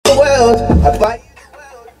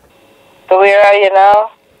are you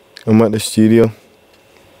now? I'm at the studio.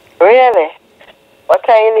 Really? What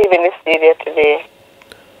time you leaving the studio today?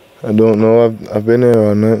 I don't know. I've been here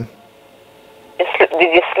all night. Did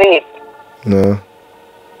you sleep? No.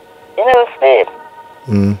 You never sleep?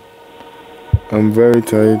 I'm very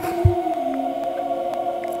tired.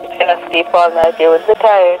 You cannot sleep all night. You would be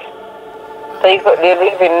tired. So you're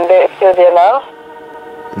leaving the studio now?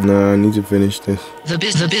 Nah, I need to finish this. The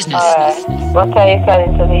business. Alright. What time you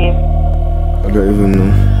planning to leave? I don't even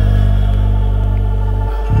know.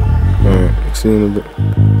 Alright, see you in a bit.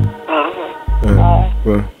 Alright,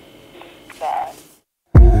 bye.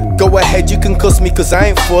 Go ahead, you can cuss me cause I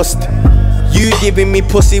ain't fussed. You giving me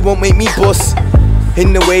pussy won't make me bust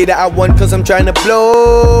in the way that I want, cause I'm trying to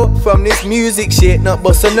blow from this music shit, not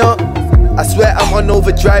bustin' up. I swear I'm on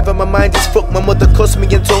overdrive and my mind is fucked. My mother cussed me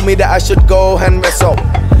and told me that I should go and rest up.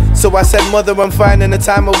 So I said, mother, I'm fine and the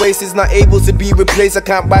time I waste is not able to be replaced. I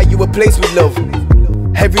can't buy you a place with love.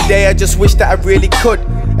 Every day I just wish that I really could.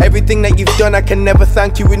 Everything that you've done I can never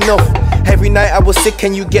thank you enough. Every night I was sick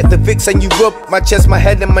and you get the Vicks and you rub my chest, my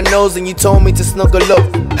head and my nose and you told me to snuggle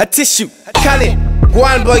up. A tissue, Cali, go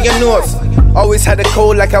on blow your nose. Always had a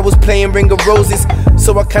cold like I was playing Ring of Roses.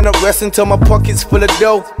 So I cannot rest until my pocket's full of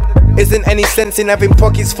dough. Isn't any sense in having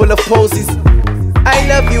pockets full of posies. I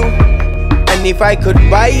love you, and if I could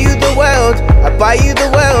buy you the world, I'd buy you the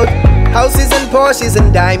world. Houses and Porsches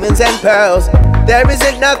and diamonds and pearls. There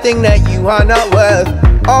isn't nothing that you are not worth.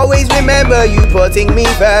 Always remember you putting me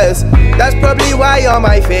first. That's probably why you're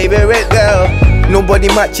my favorite girl. Nobody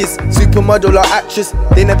matches, supermodel or actress.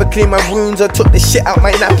 They never cleaned my wounds or took the shit out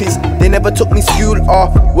my nappies. They never took me school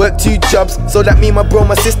or worked 2 jobs, so that me, my bro,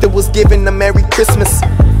 my sister was given a Merry Christmas.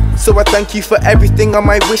 So I thank you for everything on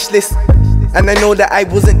my wish list. And I know that I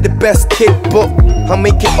wasn't the best kid, but I'll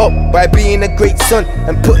make it up by being a great son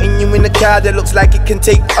and putting you in a car that looks like it can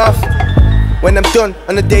take off when I'm done,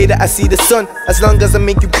 on the day that I see the sun. As long as I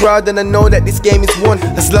make you proud, then I know that this game is won.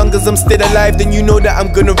 As long as I'm still alive, then you know that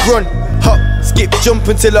I'm gonna run. Hop, skip, jump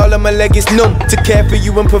until all of my leg is numb. To care for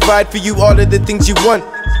you and provide for you all of the things you want.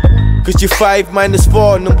 Cause you're 5 minus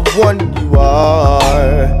 4, number 1, you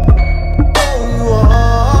are.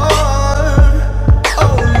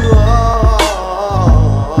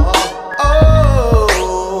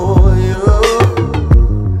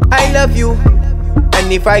 Love you,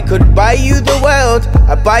 and if I could buy you the world,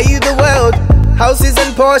 I'd buy you the world. Houses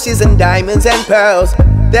and Porsches and diamonds and pearls.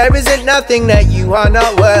 There isn't nothing that you are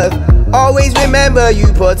not worth. Always remember you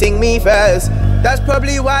putting me first. That's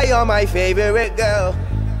probably why you're my favorite girl.